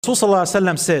Rasulullah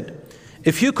ﷺ said,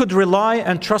 if you could rely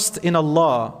and trust in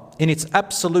Allah in its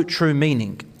absolute true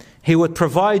meaning, He would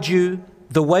provide you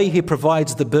the way He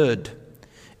provides the bird.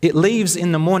 It leaves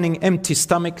in the morning empty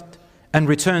stomached and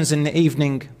returns in the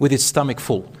evening with its stomach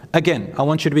full. Again, I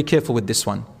want you to be careful with this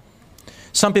one.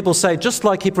 Some people say, just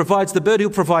like He provides the bird, He'll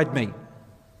provide me.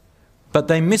 But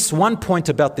they miss one point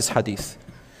about this hadith.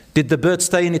 Did the bird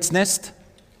stay in its nest?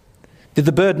 Did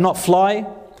the bird not fly?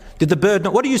 Did the bird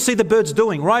not? What do you see the birds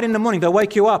doing? Right in the morning, they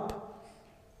wake you up.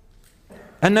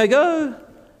 And they go.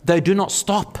 They do not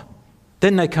stop.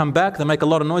 Then they come back, they make a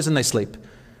lot of noise and they sleep.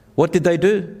 What did they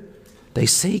do? They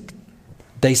seek.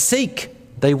 They seek.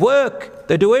 They work.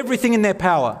 They do everything in their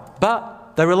power.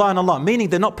 But they rely on Allah, meaning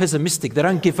they're not pessimistic. They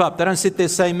don't give up. They don't sit there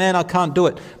saying, man, I can't do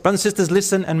it. Brothers and sisters,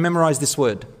 listen and memorize this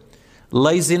word.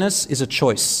 Laziness is a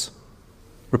choice.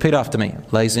 Repeat after me.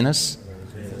 Laziness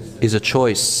is a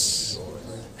choice.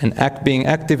 And being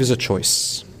active is a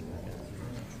choice.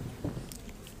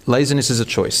 Laziness is a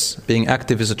choice. Being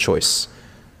active is a choice.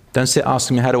 Don't say, ask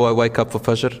me, how do I wake up for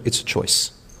Fajr? It's a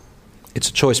choice. It's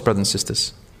a choice, brothers and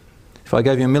sisters. If I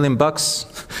gave you $1 million,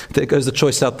 there goes the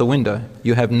choice out the window.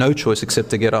 You have no choice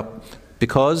except to get up.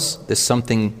 Because there's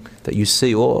something that you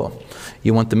see, or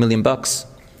you want the $1 million.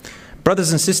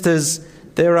 Brothers and sisters,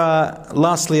 there are,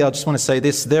 lastly, I just want to say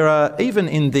this, there are, even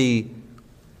in the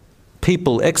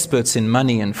people, experts in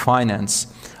money and finance,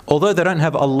 although they don't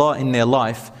have Allah in their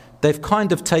life, they've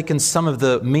kind of taken some of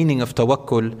the meaning of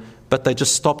tawakkul, but they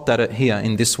just stopped at it here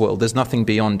in this world. There's nothing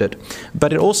beyond it.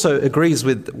 But it also agrees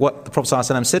with what the Prophet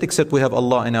ﷺ said, except we have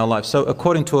Allah in our life. So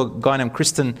according to a guy named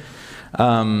Kristen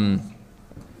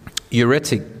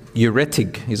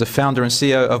Uretig, he's a founder and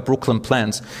CEO of Brooklyn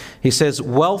Plans, he says,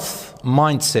 wealth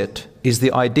mindset is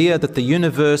the idea that the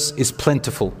universe is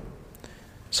plentiful.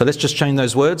 So let's just change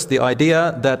those words. The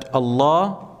idea that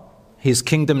Allah, His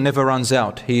kingdom never runs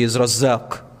out. He is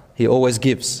Razzaq. He always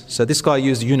gives. So this guy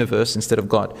used universe instead of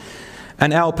God.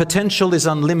 And our potential is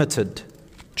unlimited.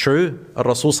 True.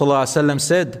 Rasul Sallallahu Alaihi Wasallam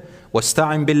said,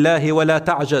 وَاسْتَعِنْ بِاللَّهِ وَلَا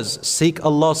تَعْجَزْ. Seek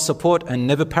Allah's support and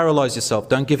never paralyze yourself.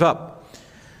 Don't give up.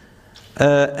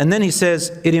 And then he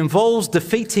says, it involves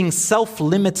defeating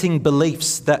self-limiting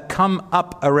beliefs that come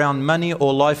up around money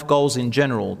or life goals in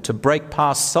general to break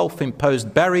past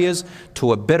self-imposed barriers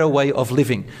to a better way of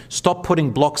living. Stop putting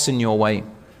blocks in your way.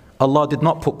 Allah did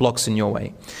not put blocks in your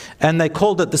way. And they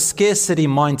called it the scarcity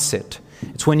mindset.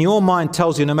 It's when your mind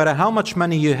tells you no matter how much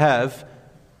money you have,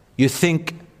 you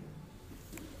think,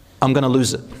 I'm going to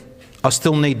lose it. I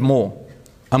still need more.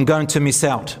 I'm going to miss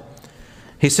out.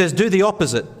 He says, do the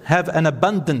opposite. Have an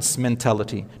abundance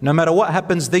mentality. No matter what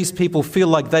happens, these people feel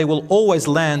like they will always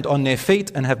land on their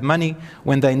feet and have money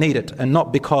when they need it, and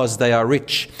not because they are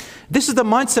rich. This is the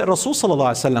mindset Rasul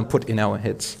Sallallahu Alaihi Wasallam put in our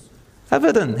heads.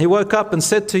 Abadan. He woke up and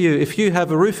said to you, if you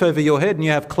have a roof over your head and you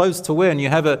have clothes to wear and you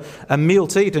have a meal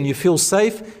to eat and you feel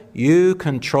safe, you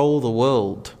control the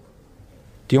world.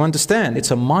 Do you understand?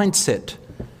 It's a mindset.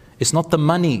 It's not the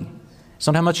money. It's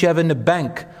not how much you have in the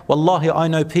bank. Wallahi, I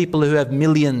know people who have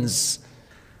millions.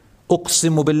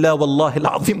 Uqsimu billah wallahi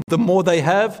al-azim. The more they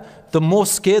have, the more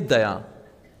scared they are.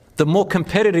 The more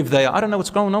competitive they are. I don't know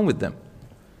what's going on with them.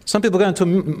 Some people go into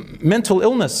mental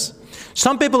illness.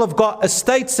 Some people have got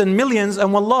estates and millions,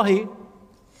 and wallahi,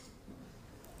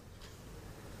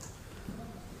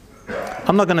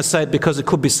 I'm not going to say it because it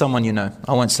could be someone you know.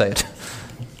 I won't say it.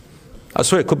 I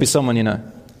swear it could be someone you know.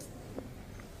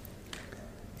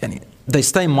 And they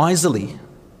stay miserly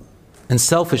and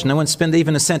selfish. No one spends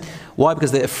even a cent. Why?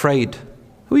 Because they're afraid.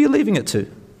 Who are you leaving it to?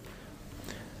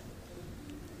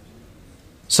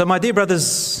 So my dear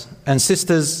brothers and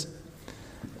sisters,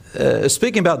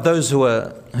 speaking about those who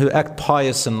act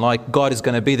pious and like God is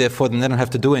going to be there for them, they don't have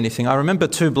to do anything. I remember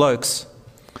two blokes,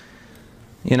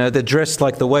 you know, they're dressed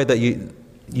like the way that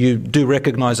you do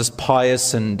recognize as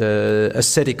pious and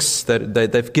ascetics, that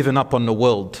they've given up on the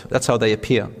world. That's how they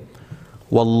appear.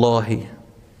 Wallahi,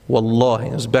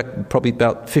 it was back probably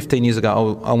about 15 years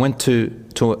ago. I went to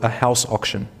a house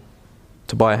auction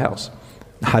to buy a house,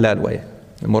 halal way,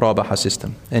 the murabaha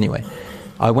system. Anyway,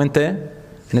 I went there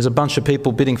and there's a bunch of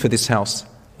people bidding for this house.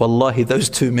 Wallahi, those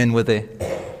two men were there,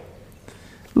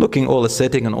 looking all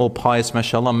ascetic and all pious,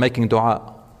 mashallah, making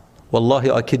dua. Wallahi,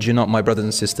 I kid you not, my brothers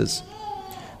and sisters.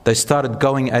 They started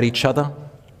going at each other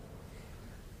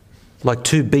like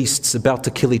two beasts about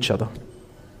to kill each other.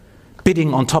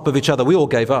 Bidding on top of each other. We all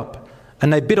gave up.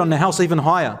 And they bid on the house even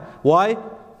higher. Why?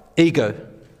 Ego.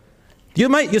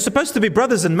 You're supposed to be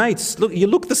brothers and mates. Look, you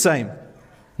look the same.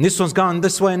 And this one's going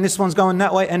this way and this one's going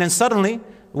that way. And then suddenly,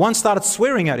 one started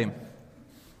swearing at him.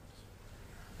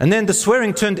 And then the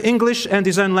swearing turned English and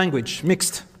his own language,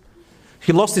 mixed.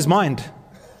 He lost his mind.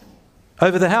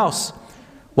 over the house.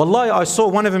 Wallahi, I saw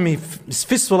one of them, his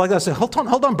fists were like that. I said, hold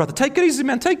on, brother, take it easy,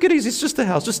 man, take it easy. It's just a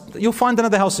house. You'll find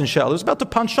another house, inshallah. It was about to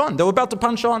punch on. They were about to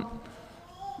punch on.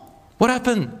 What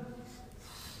happened?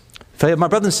 For my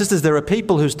brothers and sisters, there are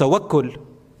people whose tawakkul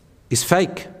is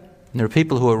fake. And there are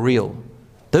people who are real.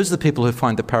 Those are the people who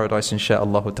find the paradise,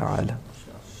 insha'Allah ta'ala.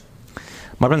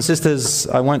 My brothers and sisters,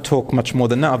 I won't talk much more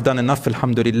than that. I've done enough,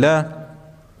 alhamdulillah.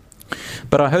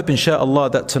 But I hope,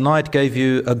 insha'Allah, that tonight gave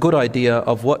you a good idea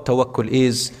of what tawakkul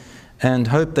is, and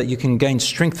hope that you can gain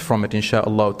strength from it,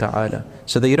 insha'Allah ta'ala,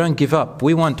 so that you don't give up.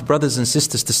 We want brothers and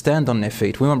sisters to stand on their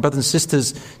feet. We want brothers and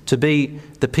sisters to be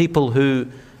the people who,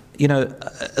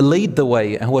 lead the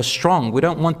way and who are strong. We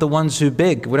don't want the ones who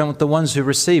beg. We don't want the ones who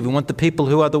receive. We want the people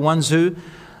who are the ones who,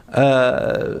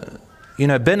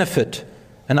 benefit,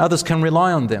 and others can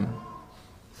rely on them.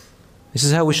 This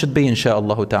is how we should be,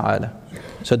 insha'Allah ta'ala.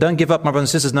 So don't give up, my brothers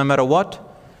and sisters, no matter what,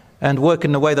 and work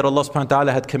in the way that Allah subhanahu wa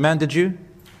ta'ala had commanded you.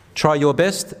 Try your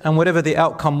best, and whatever the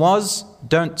outcome was,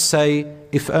 don't say,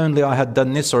 if only I had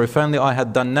done this or if only I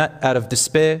had done that, out of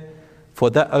despair, for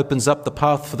that opens up the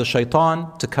path for the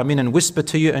shaitan to come in and whisper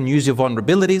to you and use your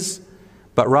vulnerabilities,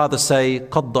 but rather say,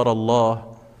 قَدَّرَ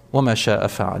اللَّهُ وَمَا شَاءَ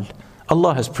فَعَلْ.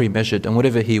 Allah has pre-measured, and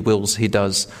whatever He wills, He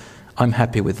does. I'm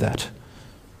happy with that.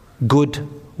 Good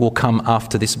will come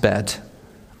after this bad.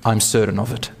 I'm certain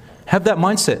of it. Have that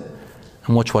mindset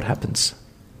and watch what happens.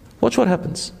 Watch what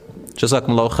happens. جزاكم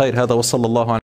الله خير. هذا وصلى الله